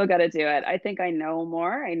 You still got to do it. I think I know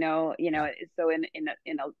more. I know, Yeah. so in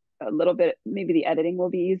a little bit, maybe the editing will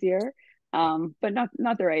be easier, but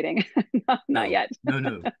not the writing, not No, yet. no,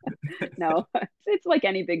 no. No, it's like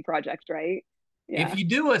any big project, right? If Yeah. you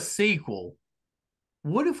do a sequel,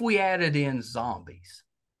 what if we added in zombies?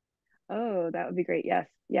 Oh, that would be great. Yes.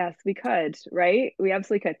 Yes, we could, right? We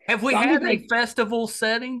absolutely could. Have we Zombies had a make, festival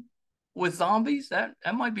setting with zombies? That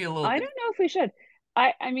might be a little I different. don't know if we should.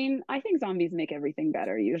 I mean, I think zombies make everything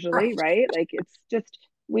better usually, Right. right? Like it's just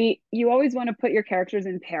you always want to put your characters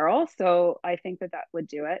in peril, so I think that that would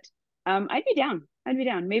do it. I'd be down. I'd be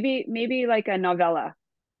down. Maybe like a novella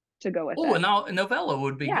to go with Oh, it. a novella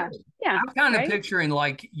would be Yeah. good. Yeah, I'm kind of right? picturing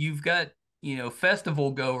like you've got,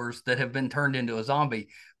 festival goers that have been turned into a zombie,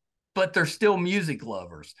 but they're still music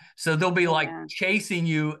lovers. So they'll be Oh like yeah. chasing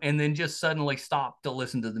you and then just suddenly stop to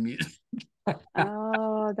listen to the music.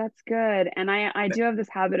 Oh, that's good. And I do have this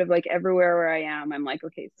habit of like everywhere where I am, I'm like,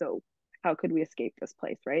 okay, so how could we escape this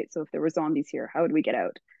place, right? So if there were zombies here, how would we get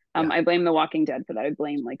out? Yeah. I blame The Walking Dead for that. I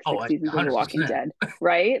blame like Oh, six seasons of The Walking 100%. Dead,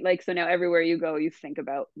 right? Like so now everywhere you go, you think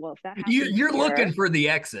about, well, if that happens You're looking here, for the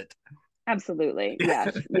exit. absolutely.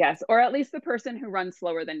 Yes, yes. Or at least the person who runs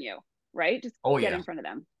slower than you, right? Just Oh get yeah. in front of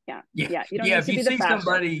them. Yeah. Yeah. Yeah. You don't Yeah. need If to you be the see fastest,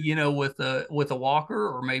 somebody, with a walker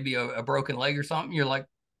or maybe a broken leg or something, you're like,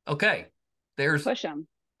 okay, there's, push them.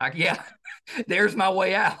 yeah, there's my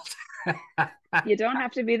way out. You don't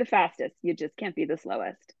have to be the fastest. You just can't be the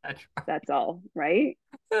slowest. That's That's all, right?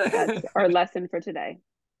 That's right. our lesson for today.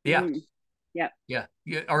 Yeah. Mm, yep. Yeah.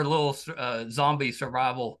 Yeah. Our little zombie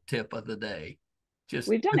survival tip of the day. Just,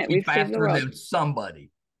 We've done just it. be We've saved the faster world. than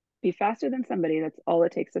somebody. Be faster than somebody. That's all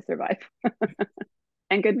it takes to survive.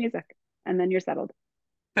 And good music. And then you're settled.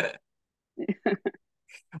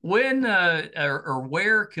 When or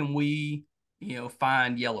where can we,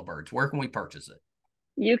 find Yellowbirds? Where can we purchase it?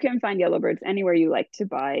 You can find yellowbirds anywhere you like to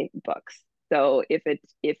buy books. So if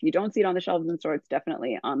you don't see it on the shelves in store, it's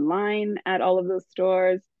definitely online at all of those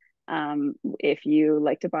stores. If you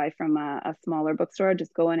like to buy from a smaller bookstore,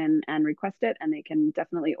 just go in and request it, and they can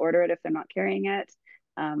definitely order it if they're not carrying it.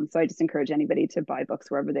 So I just encourage anybody to buy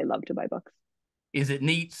books wherever they love to buy books. Is it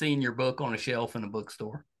neat seeing your book on a shelf in a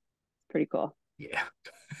bookstore? Pretty cool. Yeah.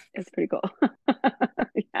 It's pretty cool.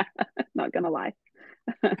 Yeah, not gonna lie.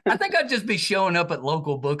 I think I'd just be showing up at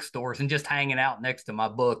local bookstores and just hanging out next to my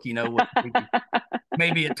book, with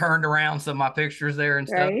maybe it turned around some of my pictures there and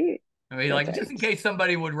stuff. Right? I mean, That's like just in right. case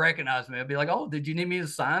somebody would recognize me, I'd be like, "Oh, did you need me to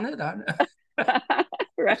sign it?"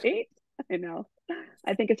 Right? I know.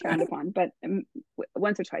 I think it's frowned upon, but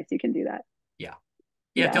once or twice you can do that. Yeah,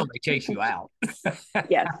 yeah, Yeah. until they chase you out.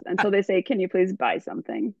 Yes. Until they say, "Can you please buy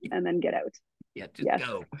something?" and then get out. Yeah, just Yes.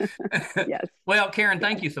 go. Yes. Well, Karen,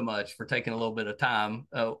 thank Yes. you so much for taking a little bit of time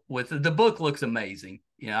with the book. Looks amazing.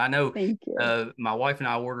 I know Thank you. my wife and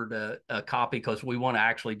I ordered a copy because we want to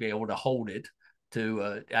actually be able to hold it.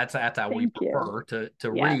 That's how we Thank you. prefer to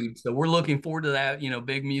Yeah. read. So we're looking forward to that.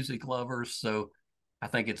 Big music lovers. So I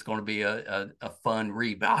think it's going to be a fun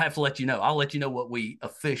read. But I'll have to let you know. I'll let you know what we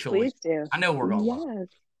officially. Please do. I know we're going to love. Yes.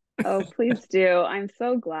 Oh, please do. I'm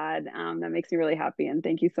so glad. That makes me really happy. And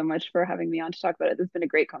thank you so much for having me on to talk about it. This has been a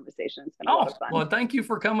great conversation. It's been a lot Oh, of fun. well, thank you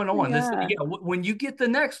for coming on. This, Yeah. yeah, when you get the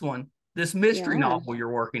next one, this mystery Yeah. novel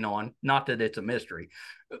you're working on, not that it's a mystery,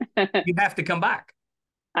 you have to come back.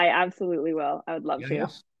 I absolutely will. I would love Yeah, yeah.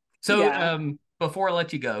 to. So, Yeah. before I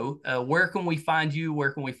let you go, where can we find you?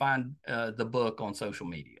 Where can we find the book on social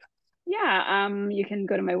media? Yeah. You can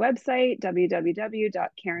go to my website,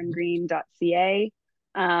 www.karengreen.ca.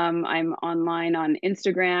 I'm online on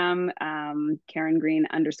Instagram, Karen Green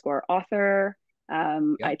underscore author. Yeah.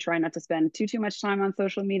 I try not to spend too much time on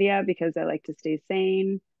social media because I like to stay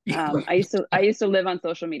sane. Yeah, right. I used to live on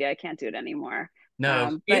social media. I can't do it anymore.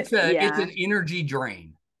 No, But it's yeah, an energy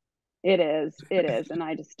drain. it is. It is. And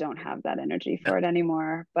I just don't have that energy for it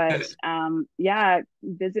anymore. But yeah,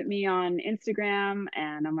 visit me on Instagram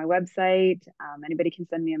and on my website. Anybody can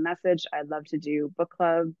send me a message. I'd love to do book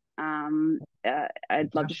club.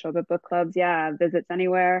 I'd love to show up at book clubs. Yeah, visits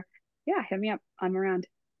anywhere. Yeah, hit me up. I'm around.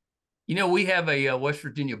 We have a West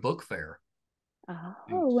Virginia book fair.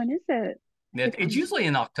 Oh, when is it? I should It's come. usually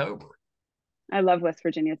in October. I love West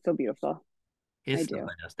Virginia. It's so beautiful. I It's the do.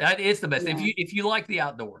 best. It's the best. Yeah. If you like the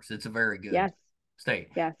outdoors, it's a very good Yes. state.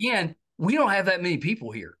 Yes. And we don't have that many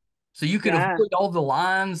people here, so you can Yeah. avoid all the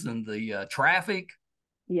lines and the traffic.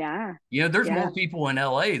 Yeah. There's Yeah. more people in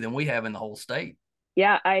LA than we have in the whole state.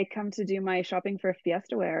 Yeah. I come to do my shopping for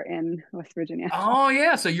Fiesta Wear in West Virginia. Oh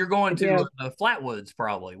yeah, so you're I going to do. Flatwoods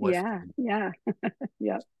probably, West Yeah, Virginia. yeah,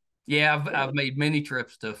 yep, Yeah, I've yep. made many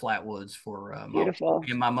trips to Flatwoods for my wife Beautiful.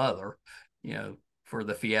 and my mother, for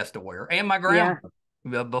the Fiesta wear, and my Yeah, grandmother.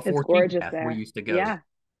 it's Before she gorgeous passed, we there. used to go Yeah,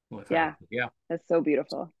 with her. yeah, Yeah, that's so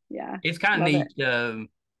beautiful. Yeah, it's kind of love it. neat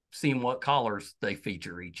seeing what colors they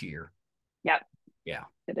feature each year. Yep, Yeah.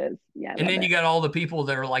 it is. Yeah, I And love then you it. got all the people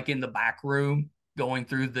that are like in the back room, going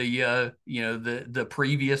through the the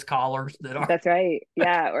previous callers that are. That's right.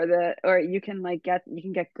 Yeah. Or you can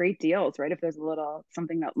get great deals, right? If there's a little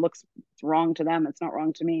something that looks wrong to them, it's not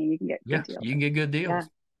wrong to me. You can get good Yeah, deals. you can get good Yeah. deals.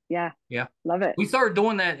 Yeah. Yeah. Love it. We started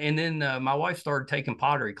doing that, and then my wife started taking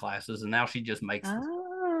pottery classes, and now she just makes them.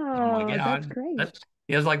 I'm like, Oh, yeah, that's great. that's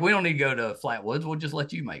yeah. It's like we don't need to go to Flatwoods. We'll just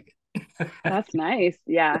let you make That's nice.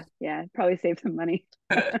 Yeah. Yeah. Probably save some money.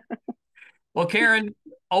 it. Well, Karen,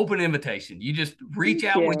 open invitation. You just reach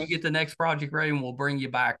Thank out when you you. get the next project ready, and we'll bring you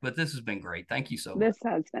back. But this has been great. Thank you so much. This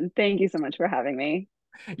has been. Thank you so much for having me.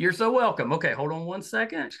 You're so welcome. Okay, hold on one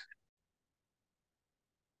second.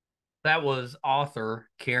 That was author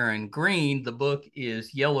Karen Green. The book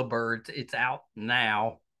is Yellowbirds. It's out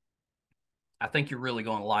now. I think you're really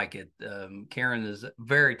going to like it. Karen is a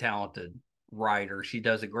very talented writer. She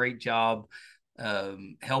does a great job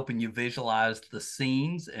helping you visualize the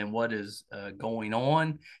scenes and what is going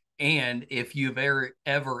on. And if you've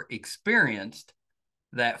ever experienced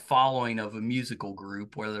that following of a musical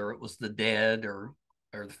group, whether it was the Dead or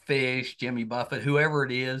the Fish, Jimmy Buffett, whoever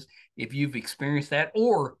it is, if you've experienced that,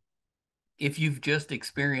 or if you've just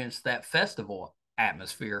experienced that festival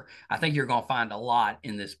atmosphere, I think you're going to find a lot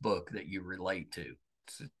in this book that you relate to.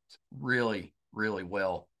 It's really, really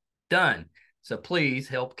well done. So please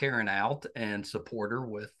help Karen out and support her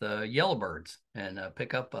with Yellowbirds and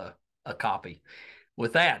pick up a copy.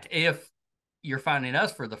 With that, if you're finding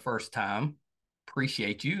us for the first time,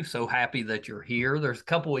 appreciate you. So happy that you're here. There's a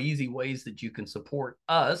couple of easy ways that you can support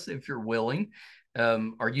us if you're willing.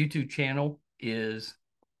 Our YouTube channel is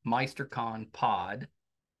MeisterCon Pod.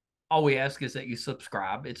 All we ask is that you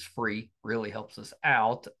subscribe. It's free, really helps us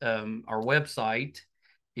out. Our website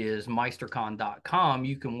is meistercon.com.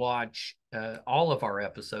 You can watch all of our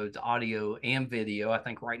episodes, audio and video. I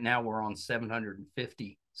think right now we're on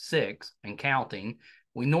 756 and counting.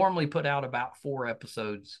 We normally put out about 4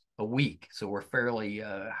 episodes a week, so we're fairly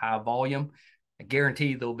high volume. I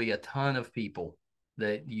guarantee there'll be a ton of people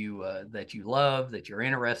that you love, that you're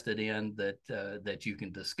interested in, that you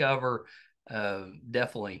can discover.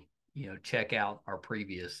 Definitely, check out our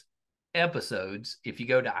previous episodes. If you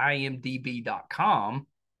go to imdb.com,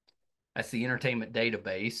 that's the entertainment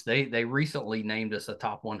database. They recently named us a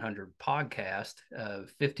top 100 podcast.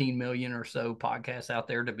 15 million or so podcasts out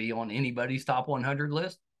there to be on anybody's top 100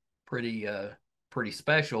 list. Pretty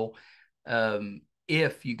special.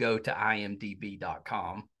 If you go to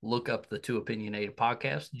imdb.com, look up the Two Opinionated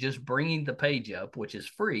podcast, just bringing the page up, which is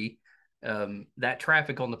free, that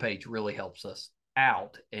traffic on the page really helps us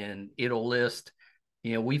out, and it'll list,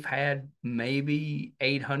 we've had maybe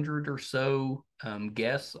 800 or so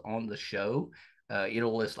guests on the show.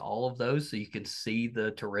 It'll list all of those so you can see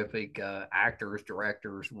the terrific actors,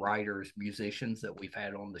 directors, writers, musicians that we've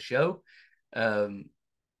had on the show. So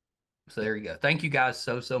there you go. Thank you guys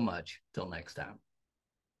so much. Till next time.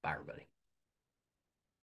 Bye, everybody.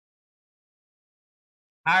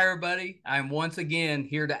 Hi, everybody. I'm once again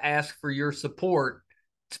here to ask for your support.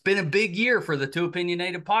 It's been a big year for the Two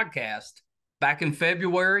Opinionated podcast. Back in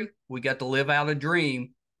February, we got to live out a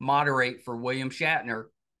dream, moderate for William Shatner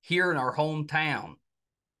here in our hometown.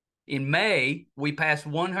 In May, we passed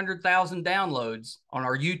 100,000 downloads on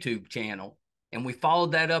our YouTube channel, and we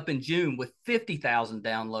followed that up in June with 50,000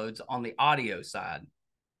 downloads on the audio side.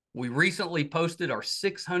 We recently posted our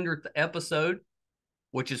 600th episode,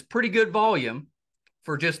 which is pretty good volume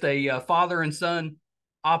for just a father and son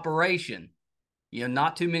operation.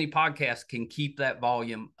 Not too many podcasts can keep that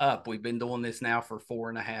volume up. We've been doing this now for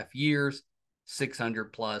 4.5 years,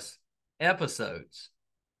 600 plus episodes.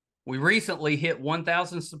 We recently hit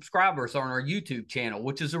 1,000 subscribers on our YouTube channel,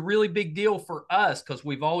 which is a really big deal for us because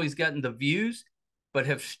we've always gotten the views, but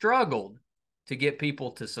have struggled to get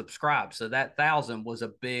people to subscribe. So that 1,000 was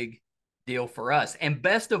a big deal for us. And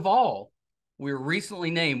best of all, we were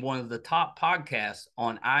recently named one of the top podcasts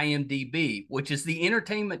on IMDb, which is the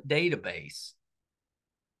entertainment database.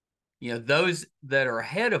 Those that are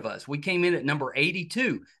ahead of us, we came in at number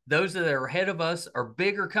 82. Those that are ahead of us are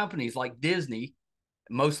bigger companies like Disney,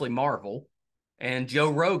 mostly Marvel, and Joe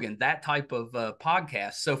Rogan, that type of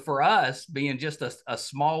podcast. So for us, being just a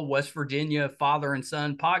small West Virginia father and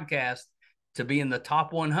son podcast, to be in the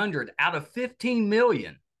top 100 out of 15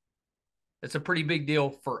 million, it's a pretty big deal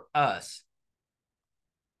for us.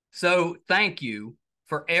 So thank you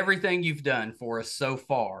for everything you've done for us so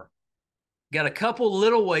far. Got a couple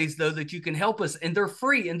little ways, though, that you can help us, and they're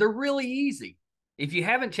free, and they're really easy. If you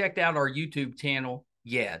haven't checked out our YouTube channel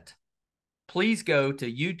yet, please go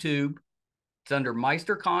to YouTube. It's under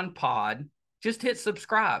MeisterCon Pod. Just hit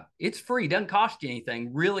subscribe. It's free. Doesn't cost you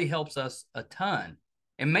anything. Really helps us a ton.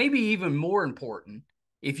 And maybe even more important,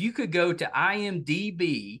 If you could go to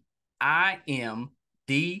imdb.com,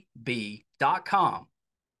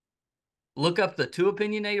 look up the Two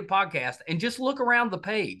Opinionated podcast, and just look around the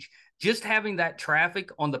page. Just having that traffic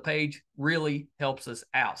on the page really helps us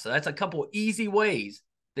out. So that's a couple easy ways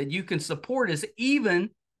that you can support us, even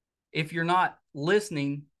if you're not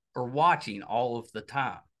listening or watching all of the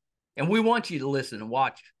time. And we want you to listen and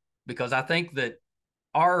watch, because I think that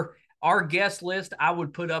our guest list, I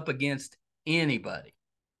would put up against anybody,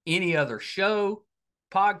 any other show,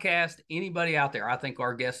 podcast, anybody out there. I think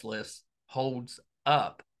our guest list holds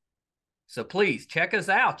up. So please check us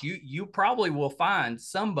out. You probably will find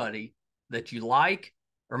somebody that you like,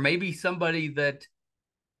 or maybe somebody that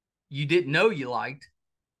you didn't know you liked,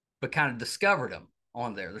 but kind of discovered them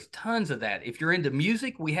on there. There's tons of that. If you're into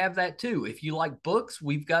music, we have that too. If you like books,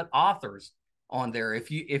 we've got authors on there.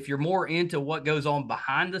 If you're more into what goes on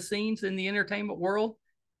behind the scenes in the entertainment world,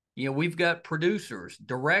 we've got producers,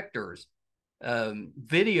 directors,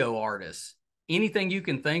 video artists, anything you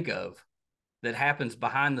can think of that happens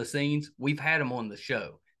behind the scenes, we've had them on the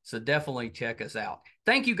show. So definitely check us out.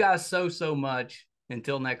 Thank you guys so much.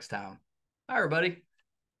 Until next time. Bye, everybody.